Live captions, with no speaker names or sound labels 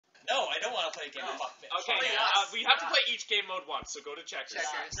don't want to play a game of fuck fish. Okay, we have to play each game mode once, so go to checkers.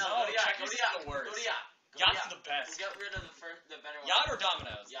 No, checkers is the worst. Go to Yacht. Yacht's the best. We'll get rid of the better one. Yacht or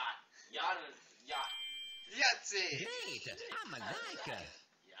Dominoes? Yacht. Yahtz I. Great! I'm a like Yacht.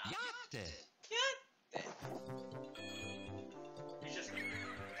 He's just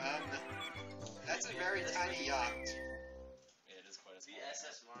That's a very tiny yacht. Yeah, it is quite a small. The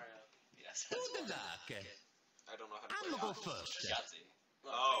SS Mario. The SS Good Mario. luck. I don't know how to I'm play gonna go Yacht. first. Yahtz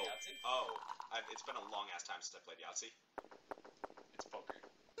I. It's been a long ass time since I played Yacht I. It's poker.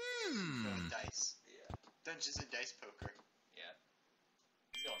 Going dice. Yeah. Dungeons and Dice poker. Yeah.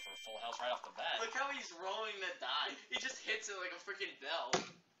 He's going for a full house right off the bat. Look how he's rolling the die. He just hits it like a freaking bell.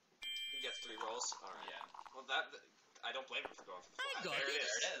 He gets 3 rolls. All right. Yeah. Well, I don't blame him for going for the I full got house. it.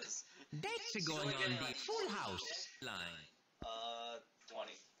 There it is. That's going on the full house line.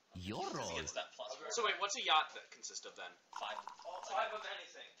 20. Your He roll. gets that plus 4. So wait, what's a yacht that consist of then? 5. All 5 of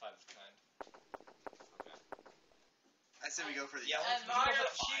anything. 5 of kind. Okay. I say we go for the Yeah, yacht. And we can go Mario for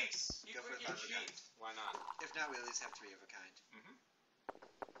the five. cheats. You Go for the freaking 5 of a kind. cheat. Why not? If not, we at least have 3 of a kind.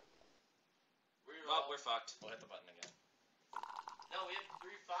 Well, we're fucked. We'll hit the button again. No, we have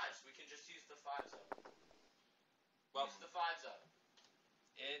 3 5s. We can just use the 5s up. Well, Use the 5s up.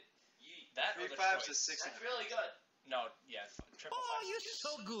 That 3 or the 5s choice. is 6 That's of really good. No, yeah, triple Oh, 5. you're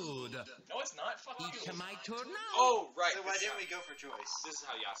so good. No, it's not. Fuck It's you. my turn now. oh right. So why didn't we go for choice? This is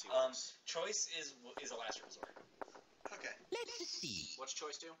how Yahtzee works. Choice is a last resort. Okay. Let's see. What's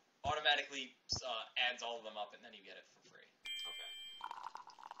choice do? Automatically adds all of them up, and then you get it for free. Okay.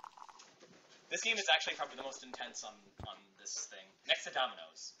 This game is actually probably the most intense on this thing, next to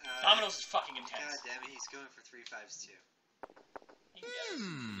Dominoes. Uh, Dominoes is fucking God intense. damn it, he's going for 3 5s too. You can get it.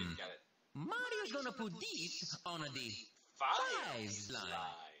 Didn't get it. Mario's gonna put this on the 5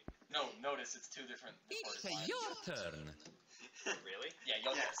 line. No, notice it's 2 different It's recorded lines. your turn. Really? Yeah,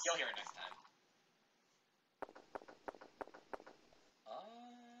 you'll Yes. hear it next time.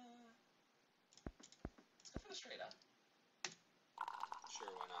 Let's go for the straight up. Sure,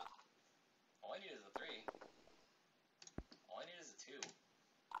 why not? All I need is a 3. All I need is a 2.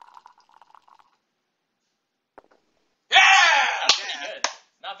 Yeah! That's pretty Yeah. good.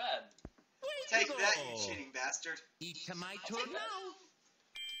 Not bad. Way to Take go. that, you cheating bastard. It's my turn now.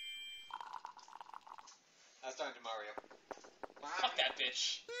 I was talking to Mario. Fuck that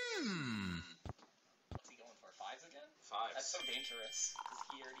bitch. What's he going for? 5s again? 5s. That's so dangerous, because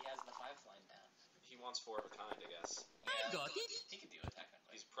he already has the 5s line down. He wants 4 of a kind, I guess. I got it. He can do it,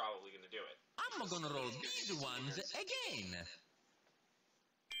 technically. He's probably gonna do it. I'm gonna roll these ones again.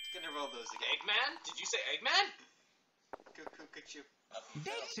 Gonna roll those again. Eggman? Did you say Eggman? Cuckoo.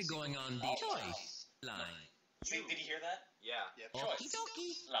 That's going on the choice line. See, did you hear that? Yeah. Yep. Choice. Okie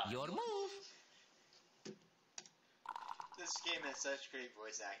dokie. Line. Your move. This game has such great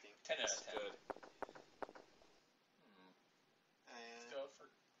voice acting. 10 out This of is 10. good. Let's go for...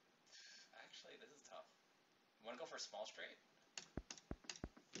 Actually, this is tough. You want to go for a small straight?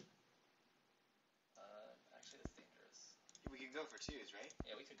 Actually, that's dangerous. We can go for 2s, right?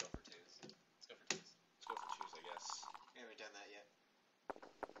 Yeah, we could go for 2s. Let's go for 2s. Let's go for 2s, I guess. We haven't done that yet.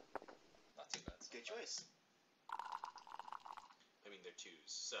 Not too bad. Good choice. I mean, they're 2s,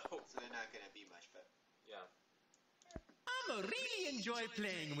 so... So they're not gonna be much, but... Yeah. I'm really enjoy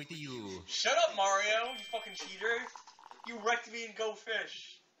playing with you. Shut up, Mario, you fucking cheater! You wrecked me in Go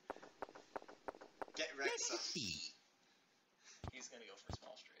Fish! Get wrecked, Let's son. see. He's gonna go for a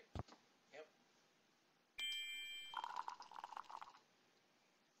small straight. Yep.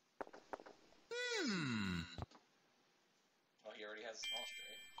 Well, he already has a small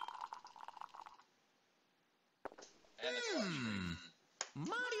straight. And a small straight.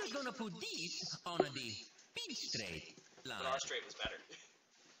 Mario's gonna put this on the big straight line. But our straight was better.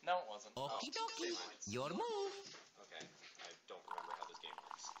 No, it wasn't. Okie dokie. same lines. Your move. Okay. I don't remember how this game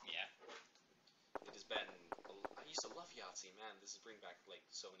works. Yeah. It has been... I used to love Yahtzee, man. This is bringing back, like,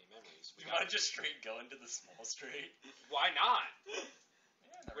 so many memories. You want to just straight go into the small straight? Why not?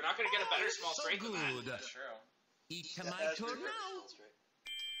 Yeah, We're not gonna get a better Oh, small so straight than that. good. That's true. It's That my was turn pretty now. good. Straight.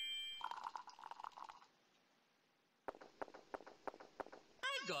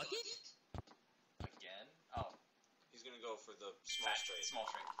 I got it. Again? Oh. He's gonna go for the small straight. Small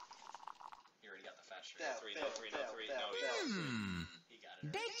straight. You already got the fat straight. Fail, 3, fail, no 3, no fail, 3, fail, no, he fail. got 3. He got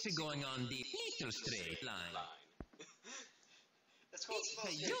it. That's going on the little straight line. Let's call it small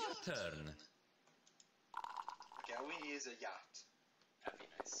It's straight. your turn. Okay, all we need is a yacht. That'd be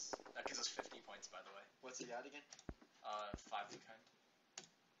nice. That gives us 50 points, by the way. What's a yacht again? 5 of a kind.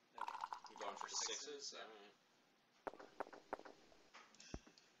 You're going for 6s? Yeah.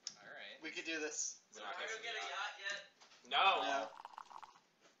 Alright. We could do this. We're not Mario getting get a yacht. yacht yet? No! No.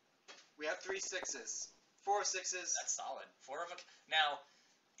 We have 3 6s. 4 6s. That's solid. Now,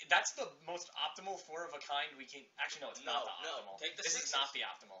 that's the most optimal 4 of a kind we can. Actually, no, it's not the optimal. Take the this sixes. is not the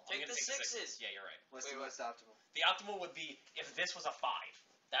optimal. Take I'm gonna the take sixes. Yeah, you're right. What's Wait, the most optimal? The optimal would be if this was a 5.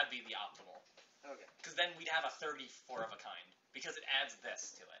 That'd be the optimal. Okay. Because then we'd have a 34 of a kind. Because it adds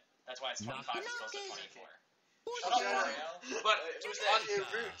this to it. That's why it's 25 as opposed to 24. Shut up, Yeah. Mario. But You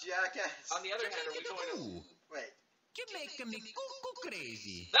rude jackass. on the other hand, are we going to? Wait. You're making me cuckoo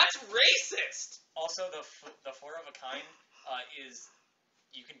crazy. That's racist. Also, the 4 of a kind is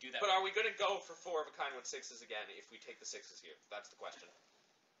you can do that. But are we going to go for 4 of a kind with 6s again if we take the 6s here? That's the question.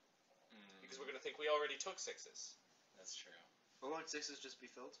 Because we're going to think we already took 6s. That's true. But won't 6s just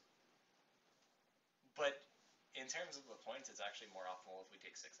be filled? But in terms of the points, it's actually more optimal if we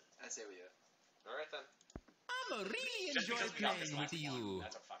take 6s. I say we do. All right then. I'ma really Just enjoy because we got this playing last with you. one,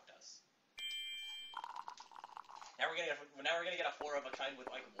 that's what fucked us. Now we're gonna get a 4 of a kind with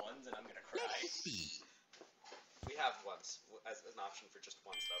like 1s, and I'm gonna cry. Let's see. We have ones as an option for just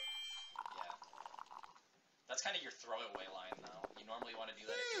one stuff. Yeah. That's kind of your throwaway line, though. You normally want to do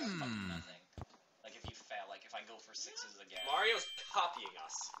that if you have fucking nothing. Like if you fail, like if I go for 6s again. Mario's copying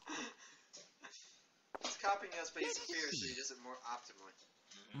us. He's copying us, but he's superior, so he does it more optimally.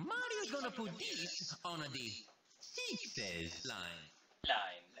 Mario's gonna put this on the 6s line.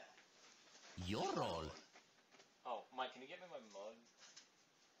 Line. Your roll. Oh, Mike, can you get me my mug?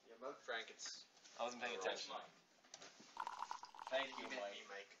 Your mug? Frank, it's I wasn't paying attention. Thank you, You Mike. me,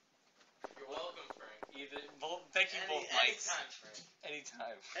 Mike. You're welcome, Frank. Thank you both, Mikes. Anytime, Frank.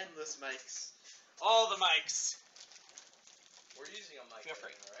 Anytime. Endless mics. all the mics. We're using a mic Feel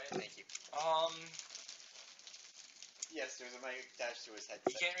right free. now, right? Thank you. Yes, there's a mic attached to his You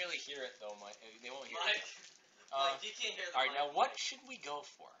headset. can't really hear it though, Mike. They won't hear Mike, it. Mike, you can't hear the All right, mic. now what should we go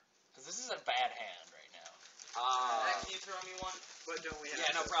for? Because this is a bad hand right now. Max, can you throw me one? But don't we have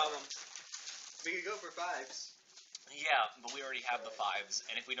Yeah, no to- problem. We could go for 5s. Yeah, but we already have the 5s,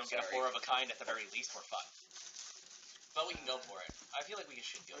 and if we don't get a 4 of a kind, at the very least, we're fucked. But we can go for it. I feel like we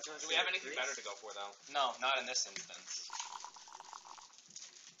should go. Do we have anything better to go for though? No, not in this instance.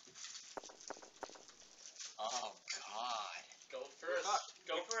 Oh God. Go for We're a, fucked.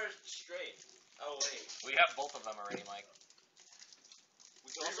 go for a straight. Oh wait. We have both of them already, Mike.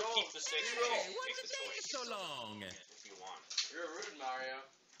 We can also Reroll. keep the 6 Hey, and what's take it the taking choice so long? if you want. You're rude, Mario.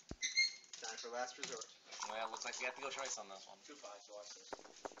 Time for last resort. Well, looks like we have to go choice on this one. 2 5s, watch this.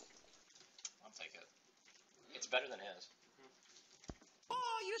 I'll take it. It's better than his.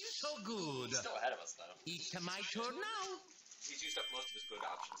 Oh, you're so good. He's still ahead of us, though. It's my turn now. He's used up most of his good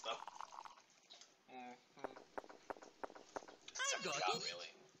options though. I got Yacht, it.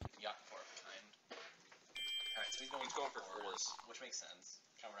 really. Yacht 4 of a kind. Alright, so he's going for 4s. which makes sense.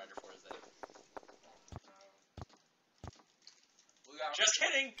 Kamen Rider 4 is there. We got. Just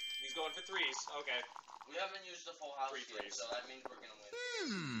kidding! He's going for 3s. Okay. We haven't used the full house 3 yet, threes. so that means we're gonna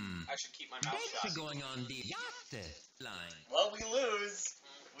win. I should keep my mouth Let's shut. going on the Yacht line. Well, we lose.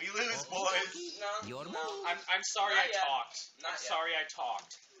 We lose, boys. No, Your no. move. I'm sorry Not I yet. talked. Not I'm yet. sorry I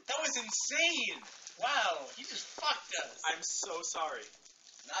talked. That was insane! Wow, you just fucked us. I'm so sorry.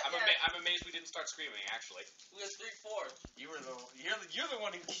 Not I'm, yet. I'm amazed we didn't start screaming. Actually, We got 3 4s. You're the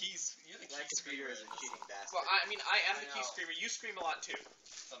one who keys. You're the key Like Speeder screamer is in a this cheating one. bastard. well, I mean, I am I the key know. screamer. You scream a lot too.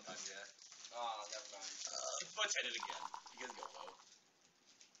 Sometimes, yeah. Oh, never mind. Let's hit it again. You guys go low.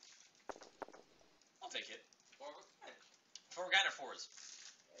 I'll take it. 4 of a kind. 4 of a kind or 4s?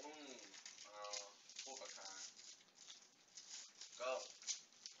 4 of a kind. Go.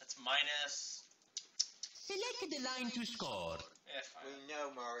 That's minus. Select the line to score. Fine. We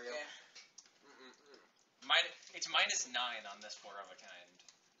know, Mario. Yeah. It's minus 9 on this 4 of a kind.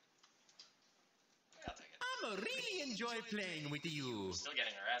 Yeah, I'll take it. I'ma really enjoy playing with you. Still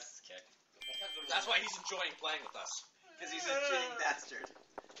getting our asses kicked. That's why he's enjoying playing with us. Because he's a cheating bastard.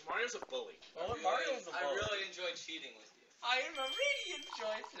 Mario's a bully. Well, Mario's a I bully. really enjoy cheating with you. I really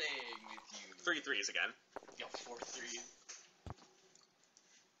enjoy playing with you. 3 3s again. Yo, 4 3s.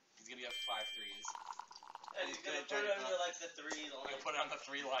 He's gonna have 5 3s. And he's gonna put it under like the 3 I'm line. gonna put it on the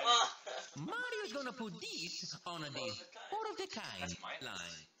 3 line. Mario's gonna put this on the four of the kind That's mine.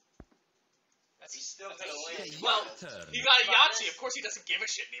 line. That's He's still that's gonna a- win. It's Well, your turn. He got a Yahtzee. Of course, he doesn't give a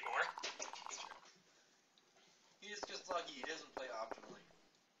shit anymore. He's just lucky he doesn't play optimally.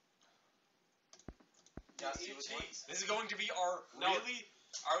 You cheat. This is going to be our No. really.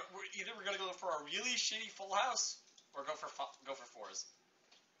 We're gonna go for a really shitty full house, or go for 4s. Go for the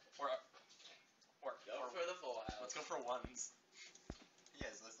full house. Let's go for 1s.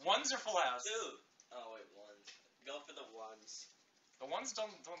 Yes, let's do 1s or full house. 2. Oh wait, 1s. Go for the 1s. The 1s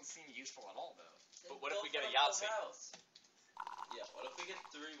don't seem useful at all though. But what if Go we get for a the full Yahtzee? house. Yeah, what if we get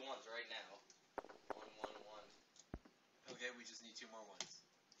 3 ones right now? 1, 1, 1. Okay, we just need 2 more ones.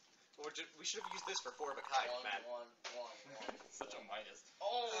 We should have used this for 4 of a kind, 1, man. 1, 1, 1. Such a minus.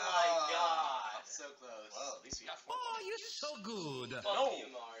 Oh my god! So close. Well, at least we got 4. Oh, you're so good. Fuck No, you,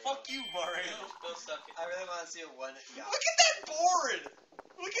 Mario. fuck you, Mario. Go suck it. I really want to see a 1 yacht. Look at that board!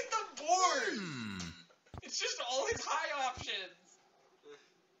 Look at the board! Hmm. It's just all his high options.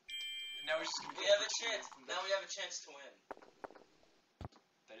 And now we're just gonna We go have for a chance. two. Now we have a chance to win.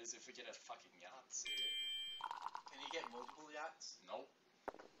 That is if we get a fucking yacht, see? Can you get multiple yachts? Nope.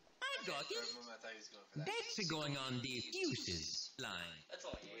 I got For it. a moment I thought he was going for that. That's going on the fuses line. That's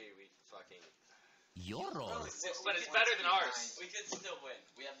only 8. We fucking... Your roll. But it's better than ours. We could still win.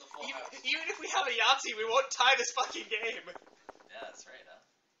 We have the full Even, house. even if we have a Yahtzee, we won't tie this fucking game. Yeah, that's right, huh?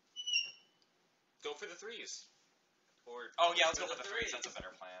 Go for the 3s. Or... Oh, yeah, let's go For for the the threes. threes. That's a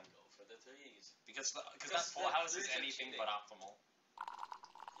better plan. Go for the 3s. Because that Because full the house is threes are anything cheating. but optimal.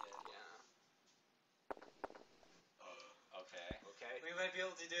 Yeah. Yeah. Okay. Okay. We might be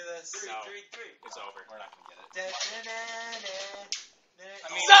able to do this. 3, No. 3, 3. It's over. We're not gonna get it.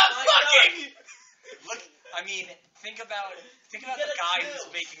 I mean- Stop my fucking! Look, I mean, think about get the a guy two. who's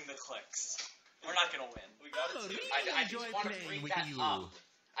making the clicks. We're not gonna win. We got Oh, it. really I enjoy just want to playing bring with that you. up.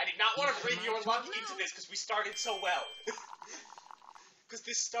 I did not want to bring It's your my luck turn into now. this because we started so well. Because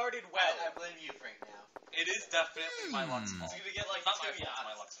this started well. I blame you, Frank, now. It is definitely my luck's Hmm. fault. He's gonna get like Not 2 my fault, it's yachts.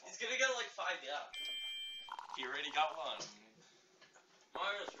 my luck's fault. He's gonna get like 5 yachts. He already got one.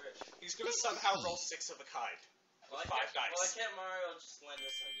 Mario's rich. He's gonna somehow roll 6 of a kind. Why 5 can't, dice. why can't Mario just lend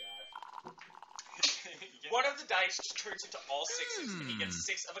us a yacht? One of the dice just turns into all 6s, and he gets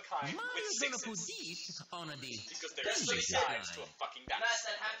 6 of a kind with Mario's gonna put 6s. these on a the Because there's That's what 6 he said. sides to a fucking dice. Matt,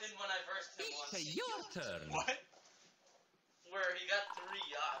 that happened when I versed him once. It's your turn. What? Where he got 3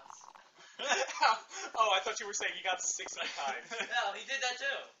 yachts. Oh, I thought you were saying he got 6 of a kind. No, he did that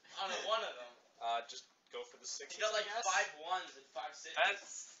too. On one of them. Just go for the 6s. He got like I guess. 5 ones and 5 sixes.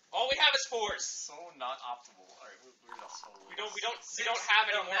 That's All we have is 4s. so not optimal. Alright, we're just so We don't have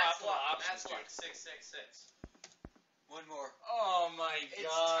any more Matt's optimal luck. options, Matt's dude. luck. 6, 6, 6. One more. Oh my It's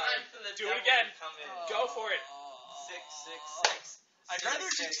god. time for the Do it devil again. to come in. Go for it. 6, 6, 6. I'd rather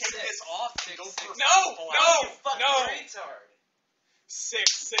just take this off and go for No! full No! out. You fucking No! retard. 6,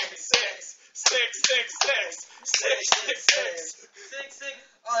 6, 6. 6, 6, 6. 6, 6, 6. 6, 6.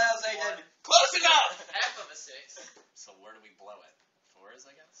 Oh, that was Aiden. Close enough! Half of a 6. So where do we blow it? 4s,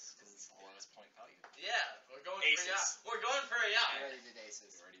 I guess? Because it's the lowest point value. Yeah, we're going Aces. for a yacht. We're going for a I yacht. already did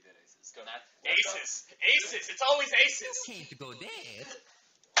aces. We already did aces. Go. And that, Aces. Aces. It's always aces. Can't go there.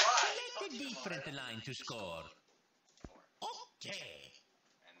 Why? Select a different line to score. 4. Okay.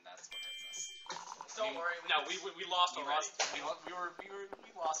 And that's what hurts us. Don't worry. No, we lost We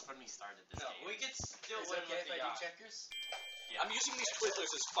already. lost when we started this No, game. we could still Is win it okay with if the I do yacht. checkers? Yeah. I'm using these Twizzlers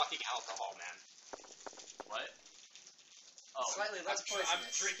as fucking alcohol, man. What? Oh, Slightly less I'm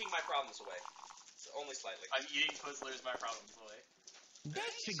poisonous. drinking my problems away. Only slightly. I'm eating Twizzlers, my problems away.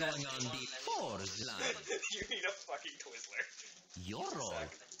 That's going on the 4s line. You need a fucking Twizzler. Your roll.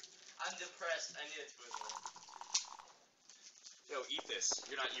 I'm depressed. I need a Twizzler. Yo, eat this.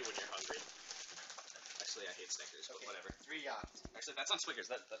 You're not you when you're hungry. Actually, I hate Snickers, but Okay. whatever. 3 yachts. Actually, that's not Snickers.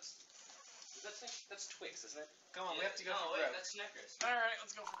 That's Twix, isn't it? Come on, we have to go no, for wait, broke. that's Snickers. Alright,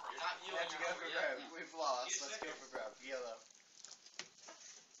 let's go for You're broke. not you We have when to you're go for hungry. broke. We've lost. Eat Let's go Snickers. for broke. Yellow.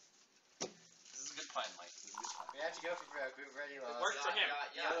 This is a good plan, Mike. This is a good plan. We have to go for broke. We've already lost. worked for him.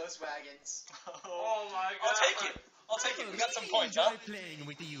 Yellow's wagons. Oh my god. I'll take it. I'll take it. We got some Really points, huh? enjoy playing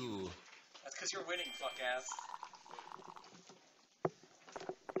with you. That's because you're winning, fuck ass.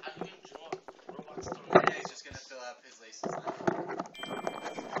 How do you enjoy robots Yeah, he's just gonna fill up his laces now.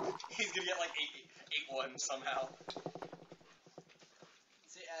 He's gonna get like 8-1 somehow.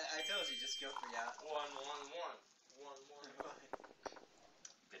 See, I told you, just go for yacht. 1, 1, 1. 1, 1.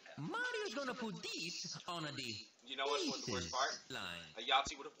 Good man. Mario's gonna put these on a the You know what was the worst part? line. A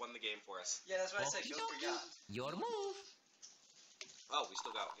Yahtzee would have won the game for us. Yeah, that's why I said go for yacht. Your move. Oh, we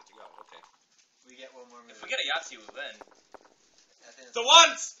still get to go. Okay. We get one more move. If we get a Yahtzee, we win. I think The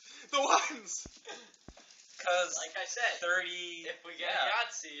ones! The ones! Because Like I said, 30... if we get yeah. a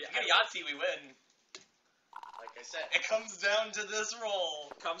Yahtzee, If we get a Yahtzee, we win. like I said, It comes down to this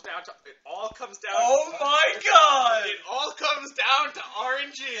roll. It all comes down Oh my god! It all comes down to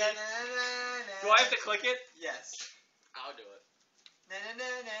RNG! Do I have to click it? Yes. I'll do it. Na na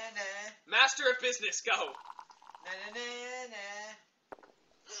na na na. Master of business, go! Na na na na.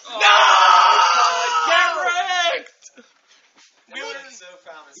 No! Get wrecked! That was so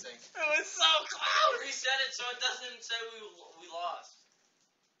promising. It was so close! Reset it so it doesn't say we lost.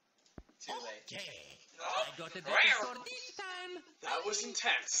 Too late. Okay. No. I got a better score this time. That was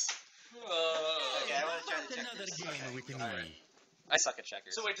intense. Okay, I want to try the Start another checkers. game with me. Alright. I suck at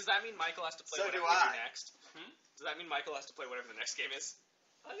checkers. So wait, does that mean Michael has to play So whatever do we I. do next? Does that mean Michael has to play whatever the next game is?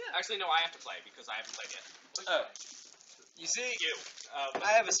 Oh yeah. Actually, no, I have to play because I haven't played yet. Oh. You see? You.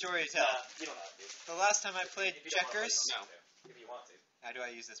 I have a story to tell. You don't have to. The last time I played If you don't wanna play, checkers, you No. don't have to. If you want to. how do I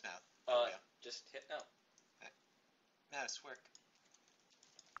use this map? Just hit no. Mouse work.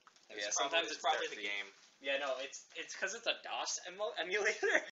 Yeah, It's sometimes probably, it's probably the dirty. game. Yeah, no, it's because it's a DOS emulator.